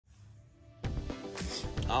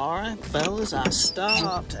Alright, fellas, I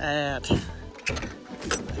stopped at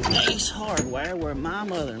Ace Hardware where my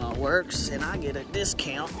mother-in-law works, and I get a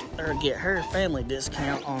discount, or get her family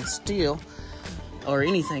discount on Stihl, or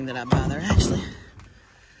anything that I buy there, actually.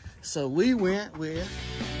 So we went with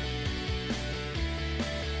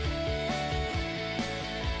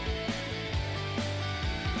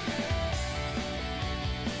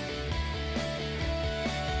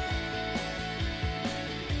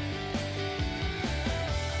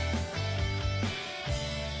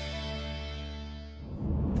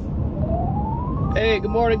Hey,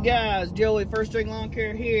 good morning, guys. Joey, First String Lawn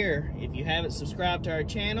Care here. If you haven't subscribed to our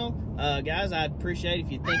channel, guys, I'd appreciate it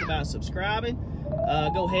if you think about subscribing.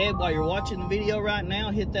 Go ahead while you're watching the video right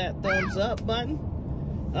now, hit that thumbs up button.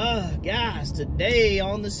 Guys, today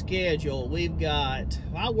on the schedule, we've got,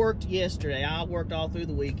 I worked yesterday. I worked all through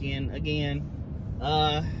the weekend again.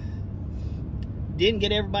 Didn't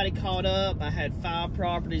get everybody caught up. I had 5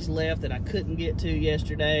 properties left that I couldn't get to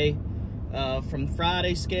yesterday from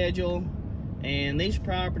Friday's schedule. And these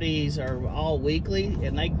properties are all weekly,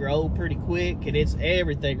 and they grow pretty quick, and it's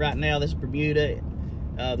everything right now. This Bermuda,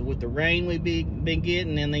 with the rain we've been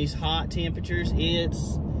getting and these hot temperatures,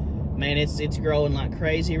 it's growing like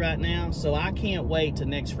crazy right now. So I can't wait till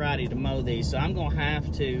next Friday to mow these. So I'm gonna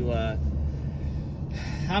have to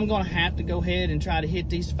go ahead and try to hit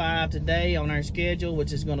these 5 today on our schedule,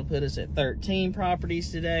 which is gonna put us at 13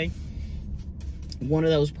 properties today. One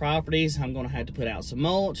of those properties, I'm gonna have to put out some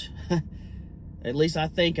mulch. At least I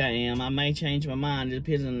think I am. I may change my mind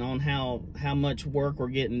depending on how much work we're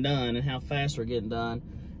getting done and how fast we're getting done.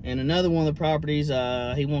 And another one of the properties,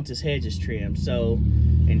 he wants his hedges trimmed. So,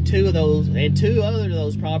 and two other of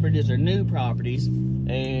those properties are new properties.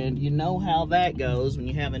 And you know how that goes when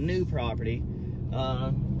you have a new property.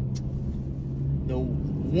 One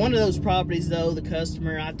of those properties though, the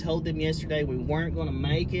customer, I told them yesterday we weren't gonna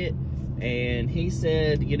make it. And he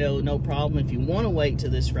said, you know, no problem. If you wanna wait till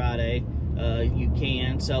this Friday, you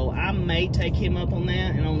can. So I may take him up on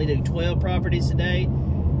that and only do 12 properties today,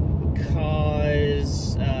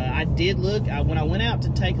 because I did look, when I went out to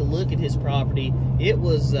take a look at his property, it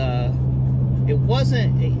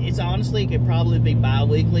honestly, it could probably be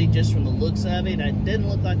bi-weekly just from the looks of it. It didn't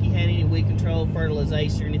look like he had any weed control,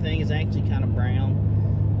 fertilization or anything. It's actually kind of brown.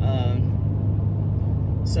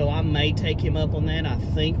 So I may take him up on that. I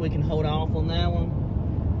think we can hold off on that one.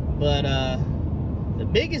 But the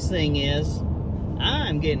biggest thing is,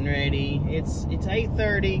 I'm getting ready. It's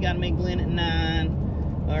 8:30. Got to meet Glenn at 9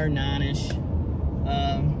 or 9ish.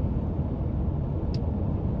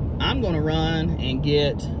 I'm gonna run and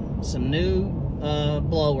get some new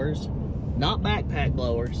blowers, not backpack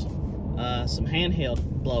blowers, some handheld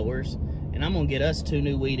blowers, and I'm gonna get us 2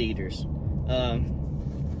 new weed eaters.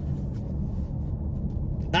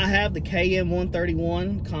 I have the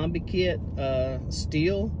KM131 combi kit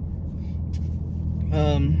Stihl.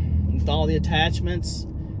 With all the attachments,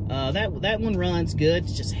 that one runs good.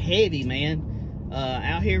 It's just heavy, man.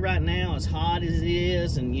 Out here right now, as hot as it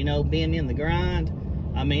is, and you know, being in the grind,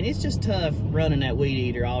 I mean, it's just tough running that weed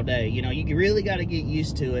eater all day. You know, you really got to get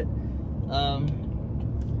used to it.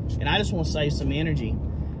 And I just want to save some energy.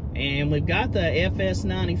 And we've got the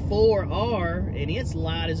FS94R, and it's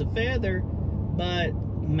light as a feather, but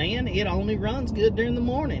man, it only runs good during the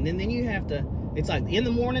morning. And then you have to, it's like in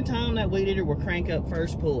the morning time, that weed eater will crank up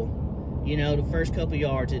first pull. You know, the first couple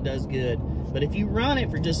yards, it does good. But if you run it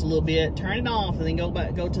for just a little bit, turn it off, and then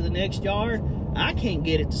go to the next yard, I can't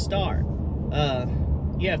get it to start.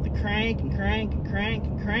 You have to crank and crank and crank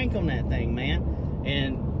and crank on that thing, man.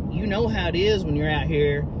 And you know how it is when you're out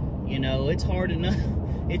here. You know, it's hard enough.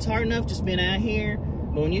 It's hard enough just being out here,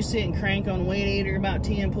 but when you sit and crank on the weed eater about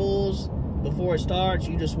 10 pulls before it starts,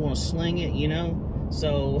 you just want to sling it, you know.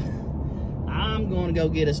 So I'm going to go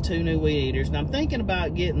get us 2 new weed eaters, and I'm thinking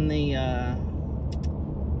about getting the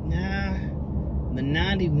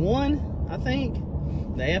 91. I think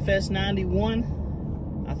the FS91.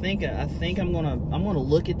 I think I'm gonna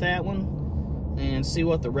look at that one and see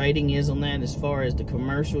what the rating is on that as far as the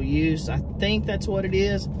commercial use. I think that's what it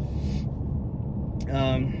is.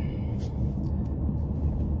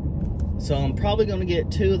 So I'm probably gonna get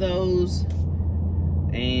 2 of those.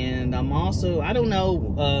 And I'm also, I don't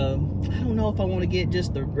know if I want to get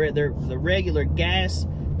just the regular gas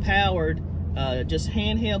powered, just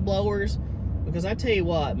handheld blowers, because I tell you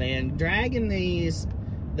what, man, dragging these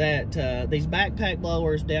backpack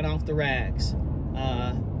blowers down off the racks,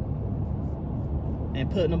 and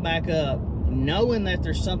putting them back up, knowing that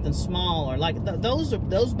there's something small, or like those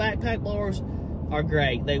backpack blowers are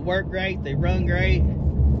great. They work great, they run great,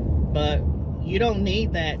 but you don't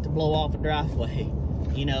need that to blow off a driveway.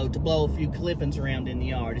 you know, to blow a few clippings around in the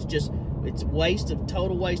yard. It's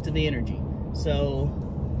total waste of energy. So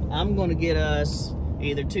I'm going to get us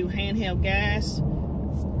either 2 handheld gas,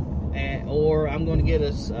 or I'm going to get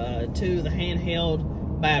us 2 of the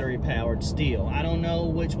handheld battery-powered Stihl. I don't know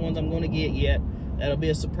which ones I'm going to get yet. That'll be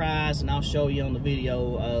a surprise, and I'll show you on the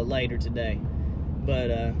video later today.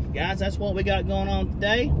 But guys, that's what we got going on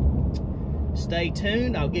today. Stay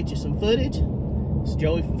tuned. I'll get you some footage. It's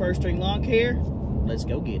Joey from First String Lawn Care. Let's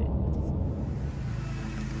go get it.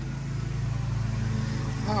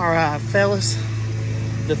 All right, fellas.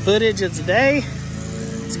 The footage of today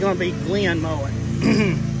is going to be Glenn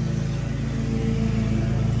mowing.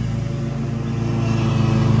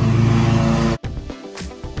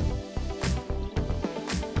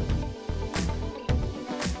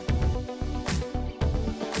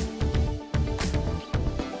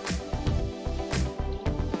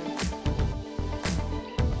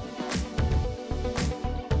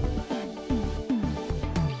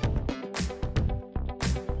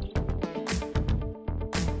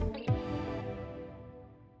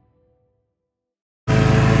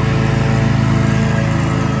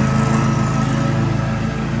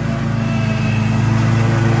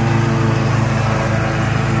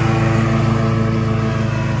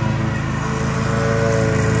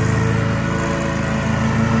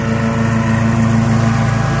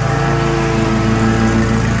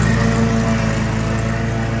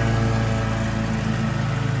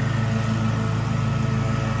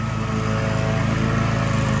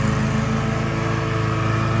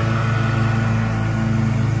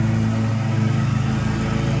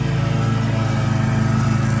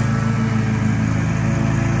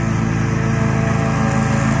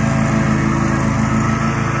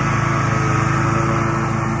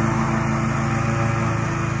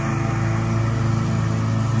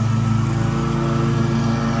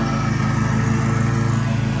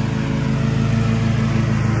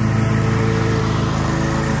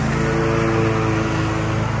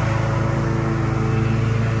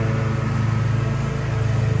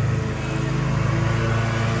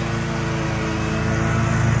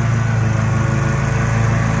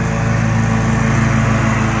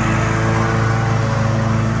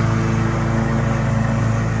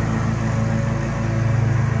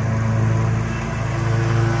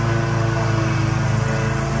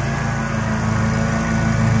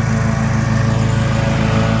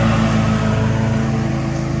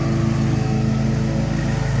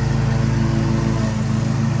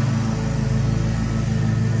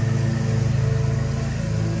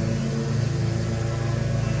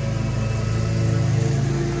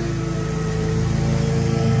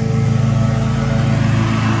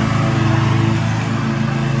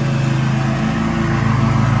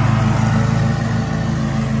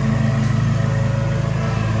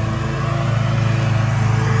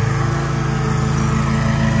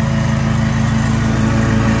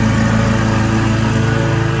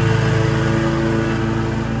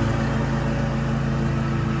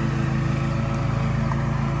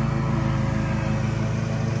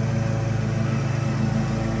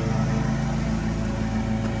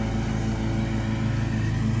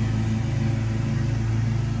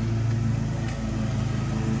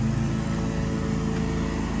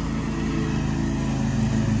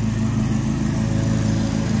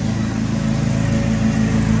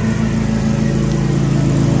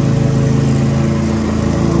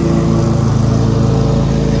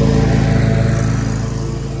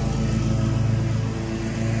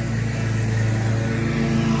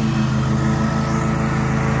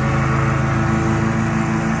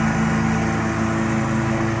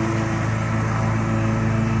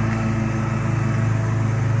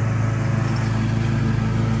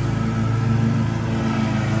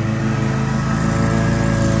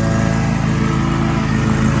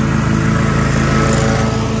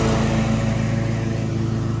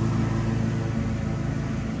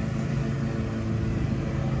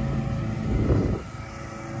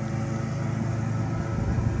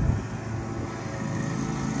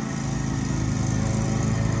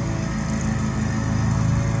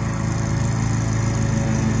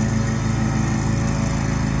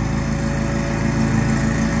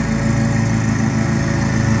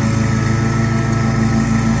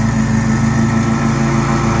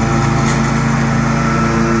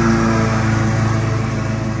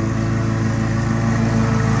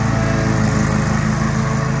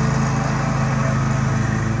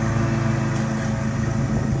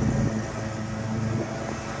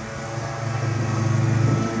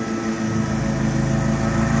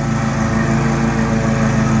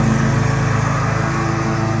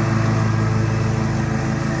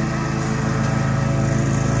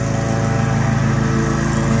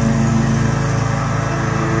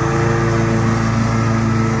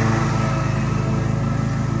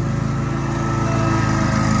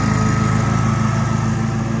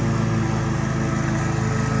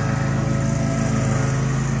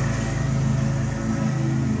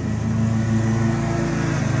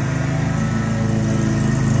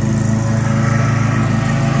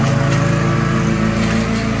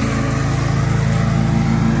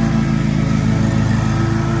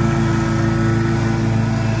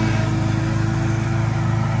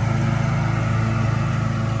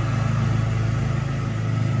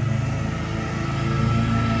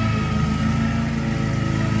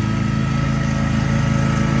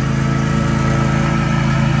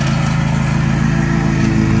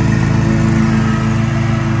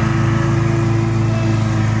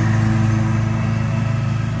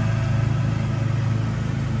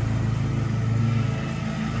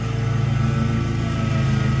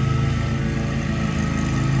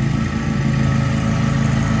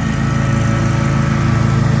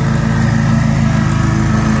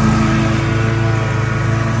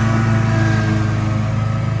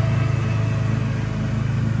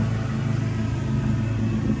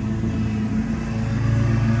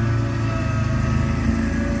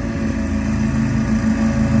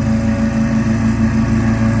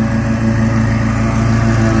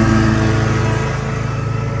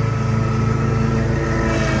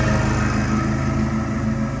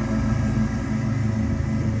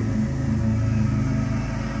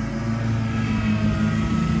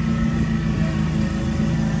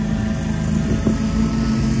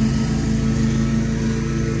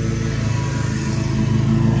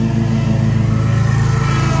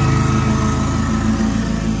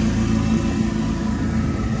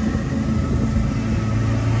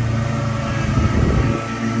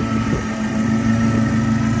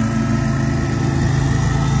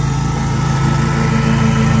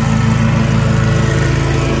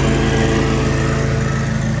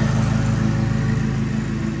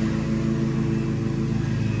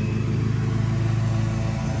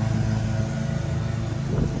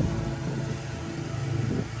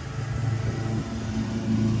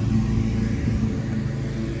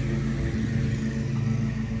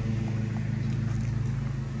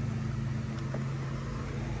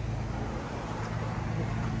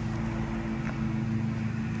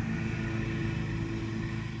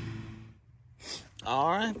 All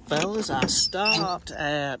right, fellas, I stopped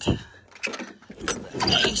at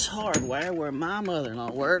Ace Hardware where my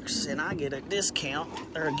mother-in-law works, and I get a discount,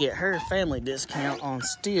 or get her family discount on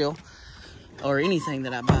Stihl, or anything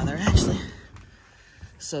that I buy there, actually.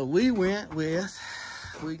 So we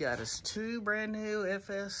got us 2 brand new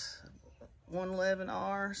FS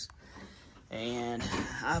 111Rs, and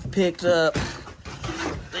I've picked up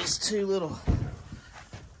these 2 little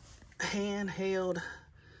handheld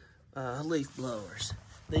leaf blowers.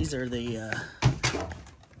 These are the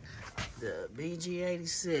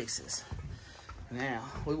BG86s. Now,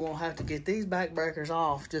 we won't have to get these back breakers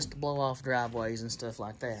off just to blow off driveways and stuff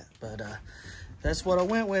like that. But that's what I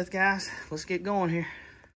went with, guys. Let's get going here.